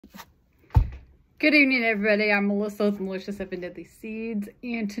Good evening, everybody. I'm Melissa with Malicious Up and Deadly Seeds,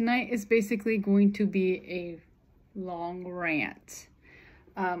 and tonight is basically going to be a long rant.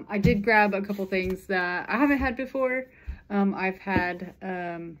 I did grab a couple things that I haven't had before. I've had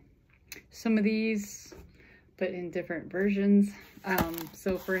some of these, but in different versions.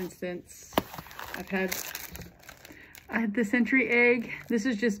 So, for instance, I had the century egg. This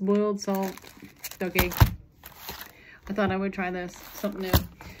is just boiled salt duck egg. I thought I would try this, something new.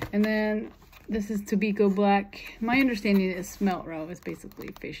 And then this is tobiko black. My understanding is smelt roe is basically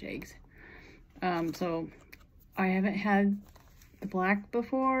fish eggs. So I haven't had the black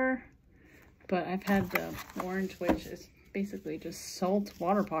before, but I've had the orange, which is basically just salt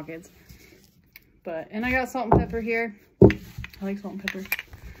water pockets. And I got salt and pepper here. I like salt and pepper.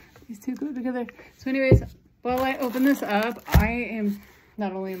 These two go together. So anyways, while I open this up, I'm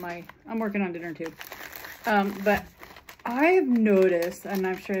working on dinner too. But I've noticed, and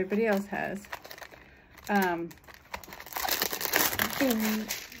I'm sure everybody else has,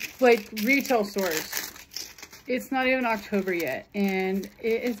 like retail stores, it's not even October yet, and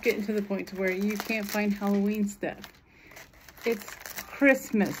it is getting to the point to where you can't find Halloween stuff. It's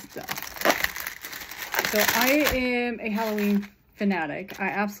Christmas stuff. So I am a Halloween fanatic. I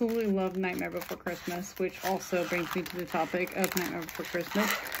absolutely love Nightmare Before Christmas, which also brings me to the topic of Nightmare Before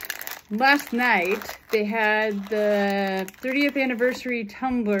Christmas. Last night, they had the 30th anniversary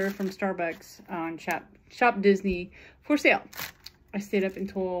tumbler from Starbucks on Shop Disney for sale. I stayed up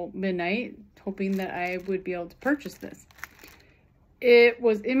until midnight, hoping that I would be able to purchase this. It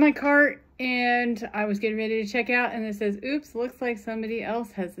was in my cart, and I was getting ready to check out, and it says, oops, looks like somebody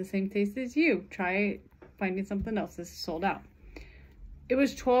else has the same taste as you. Try finding something else. This is sold out. It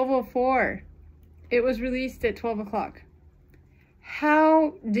was 12:04. It was released at 12 o'clock.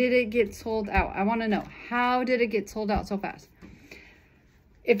 How did it get sold out? I want to know. How did it get sold out so fast?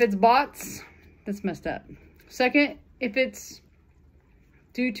 If it's bots, that's messed up. Second, if it's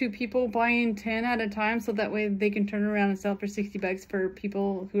due to people buying 10 at a time so that way they can turn around and sell for 60 bucks for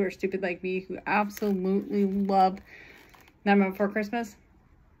people who are stupid like me, who absolutely love Nightmare Before Christmas,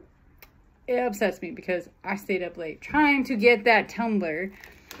 it upsets me because I stayed up late trying to get that tumbler.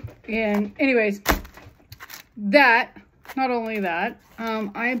 And anyways, not only that,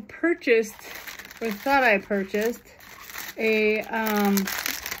 I purchased, or thought I purchased, a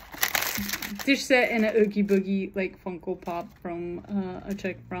dish set and an Oogie Boogie like Funko Pop from a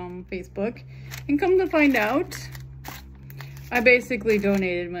chick from Facebook. And come to find out, I basically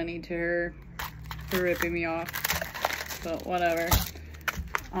donated money to her for ripping me off. But whatever.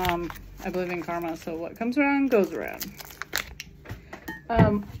 I believe in karma, so what comes around goes around.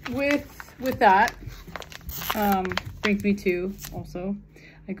 With that, brings me to also,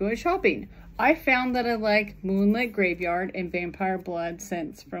 I go shopping. I found that I like Moonlit Graveyard and Vampire Blood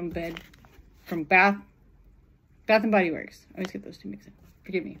scents from Bath and Body Works. I always get those two mixed up.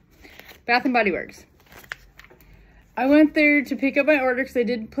 Forgive me. Bath and Body Works. I went there to pick up my order because I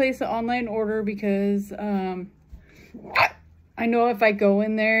did place an online order because I know if I go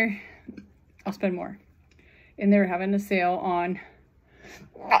in there, I'll spend more. And they're having a sale on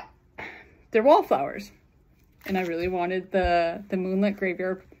their wallflowers. And I really wanted the Moonlit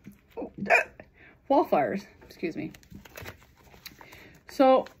Graveyard wallflowers. Excuse me.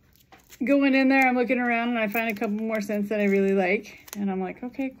 So going in there, I'm looking around and I find a couple more scents that I really like. And I'm like,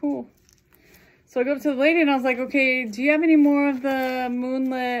 okay, cool. So I go up to the lady and I was like, okay, do you have any more of the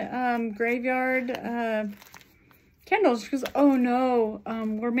Moonlit Graveyard candles? She goes, oh no,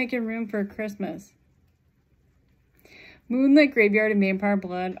 we're making room for Christmas. Moonlit Graveyard and Vampire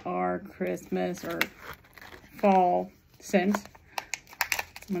Blood are Christmas or fall scents.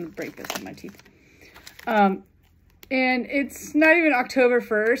 I'm gonna break this with my teeth. And it's not even October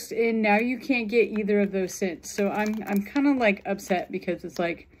 1st, and now you can't get either of those scents. So I'm kind of like upset because it's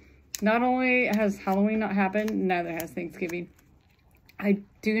like, not only has Halloween not happened, neither has Thanksgiving. I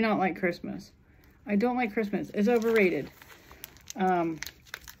do not like Christmas. I don't like Christmas. It's overrated. A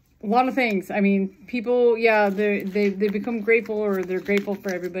lot of things. I mean, people, yeah, they become grateful, or they're grateful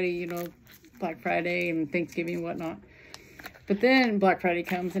for everybody, you know, Black Friday and Thanksgiving and whatnot. But then Black Friday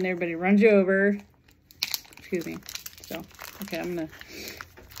comes and everybody runs you over. Excuse me. So, okay, okay,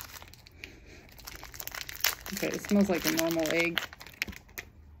 it smells like a normal egg.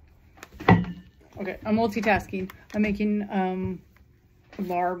 Okay, I'm multitasking. I'm making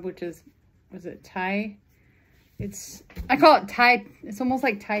larb, which is, was it Thai? I call it Thai. It's almost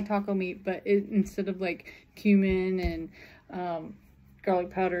like Thai taco meat, but instead of like cumin and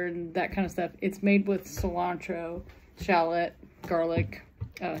garlic powder and that kind of stuff, it's made with cilantro, shallot, garlic,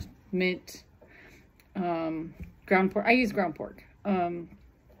 mint, ground pork. I use ground pork.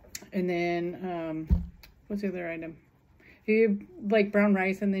 And then, what's the other item? You like brown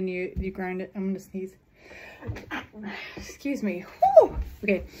rice and then you grind it. I'm gonna sneeze. Excuse me. Whew.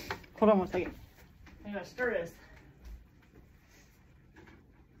 Okay, hold on one second. I gotta stir this.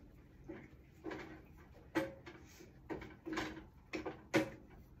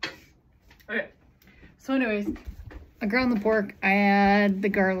 Okay, so anyways, I ground the pork, I add the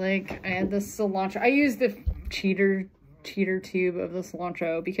garlic, I add the cilantro. I use the cheater tube of the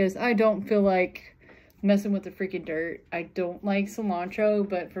cilantro because I don't feel like messing with the freaking dirt. I don't like cilantro,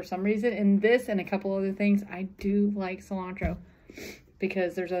 but for some reason in this and a couple other things, I do like cilantro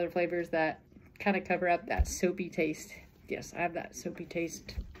because there's other flavors that kind of cover up that soapy taste. Yes, I have that soapy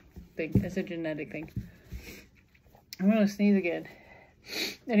taste thing. It's a genetic thing. I'm gonna sneeze again.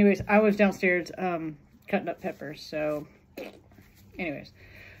 Anyways, I was downstairs cutting up peppers, so anyways.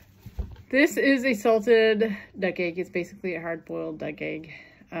 This is a salted duck egg. It's basically a hard-boiled duck egg.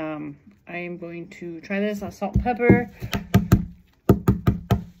 I am going to try this on salt and pepper.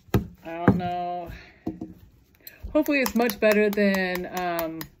 I don't know. Hopefully it's much better than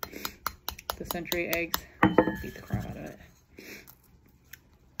the Century eggs. I'm just gonna beat the crap out of it.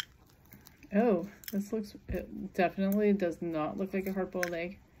 Oh, this looks, it definitely does not look like a hard-boiled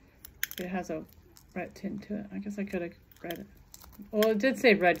egg. It has a red tint to it. I guess I could have read it. Well, it did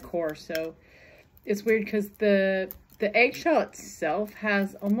say red core, so it's weird because the eggshell itself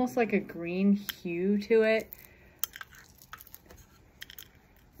has almost like a green hue to it.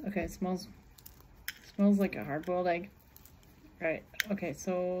 Okay, it smells like a hard-boiled egg. Right. Okay,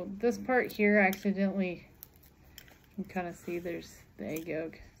 so this part here accidentally, you can kind of see there's the egg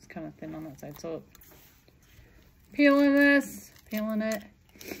yolk. It's kind of thin on that side. So peeling it.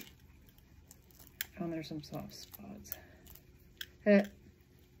 Oh, and there's some soft spots. It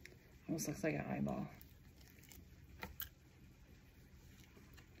almost looks like an eyeball.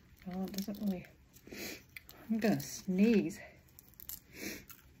 Oh, it doesn't really. I'm gonna sneeze.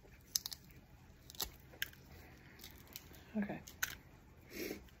 Okay.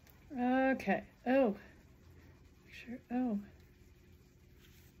 Okay. Oh. Sure. Oh.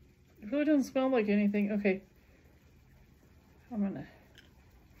 It really doesn't smell like anything. Okay. I'm gonna.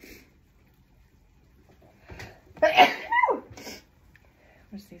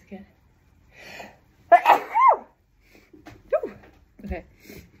 Where's these good? Okay.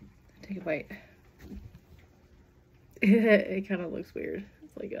 Take a bite. It kind of looks weird.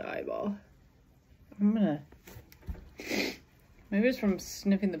 It's like an eyeball. I'm gonna. Maybe it's from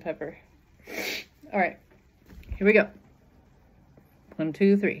sniffing the pepper. All right. Here we go. 1,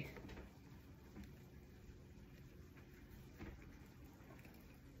 2, 3.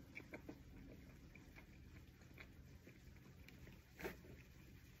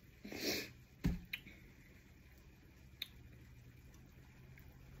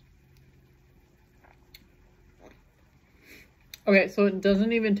 Okay, so it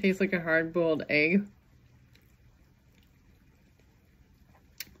doesn't even taste like a hard-boiled egg.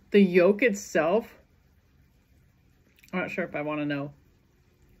 The yolk itself, I'm not sure if I want to know,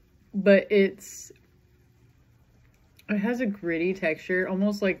 but it has a gritty texture,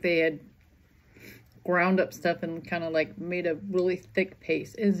 almost like they had ground up stuff and kind of like made a really thick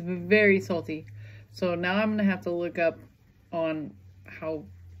paste. It's very salty. So now I'm gonna have to look up on how,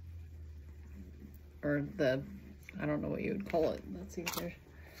 or the, I don't know what you would call it. Let's see if there's,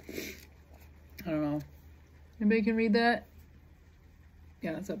 I don't know. Anybody can read that?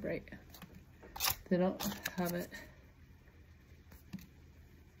 Yeah, that's up right. They don't have it.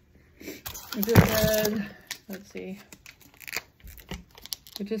 It just says, let's see.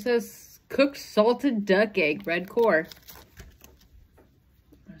 It just says cooked salted duck egg, red core.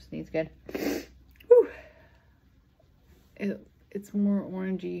 I sneeze good. Whew. It's more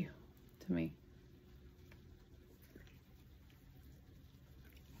orangey to me.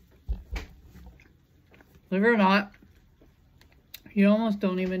 Believe it or not, you almost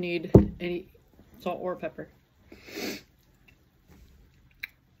don't even need any salt or pepper.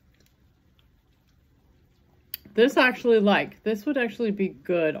 This would actually be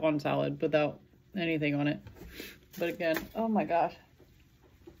good on salad without anything on it. But again, oh my gosh.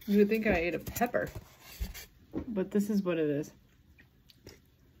 You would think I ate a pepper. But this is what it is.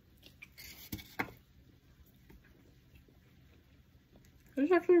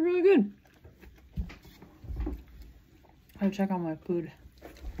 It's actually really good. I'll check on my food.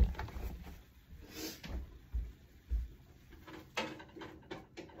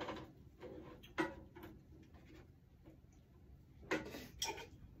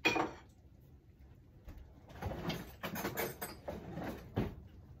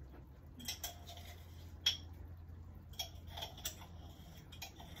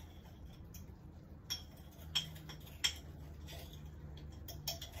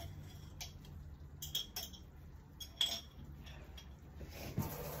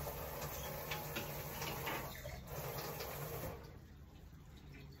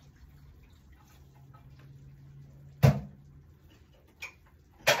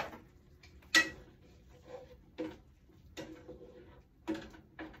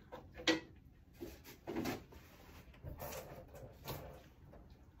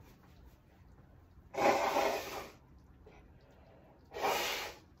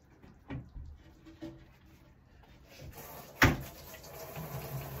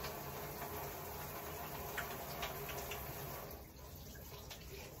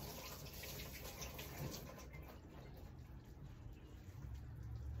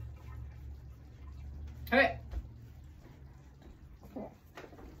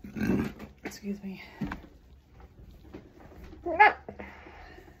 excuse me. All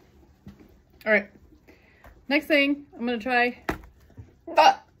right. Next thing I'm going to try.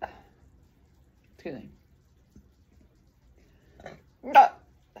 Excuse me.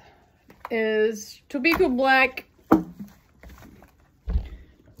 Is tobiko black.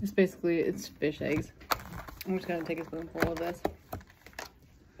 It's fish eggs. I'm just gonna take a spoonful of this.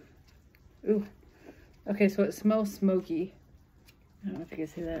 Ooh. Okay, so it smells smoky. I don't know if you can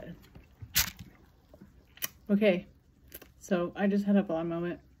see that. Okay, so I just had a blonde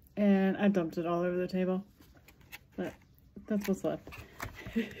moment and I dumped it all over the table. But that's what's left.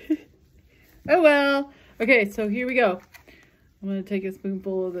 Oh well. Okay, so here we go. I'm gonna take a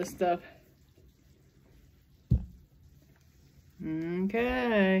spoonful of this stuff.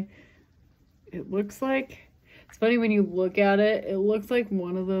 Okay. It looks like, it's funny when you look at it, it looks like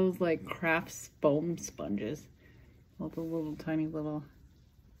one of those like Kraft foam sponges. All the little tiny little,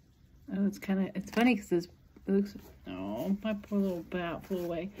 oh, it's funny because it looks, oh, my poor little bat flew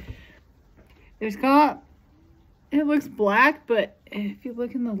away. It looks black, but if you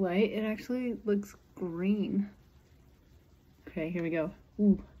look in the light, it actually looks green. Okay, here we go.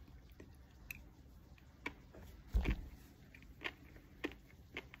 Ooh.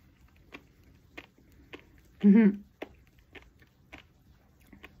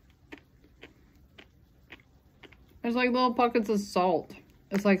 There's like little pockets of salt.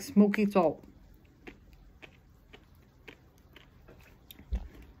 It's like smoky salt.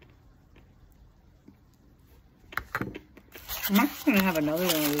 I'm actually gonna have another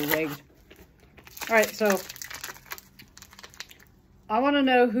one of these eggs. Alright, so I want to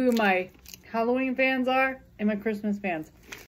know who my Halloween fans are and my Christmas fans.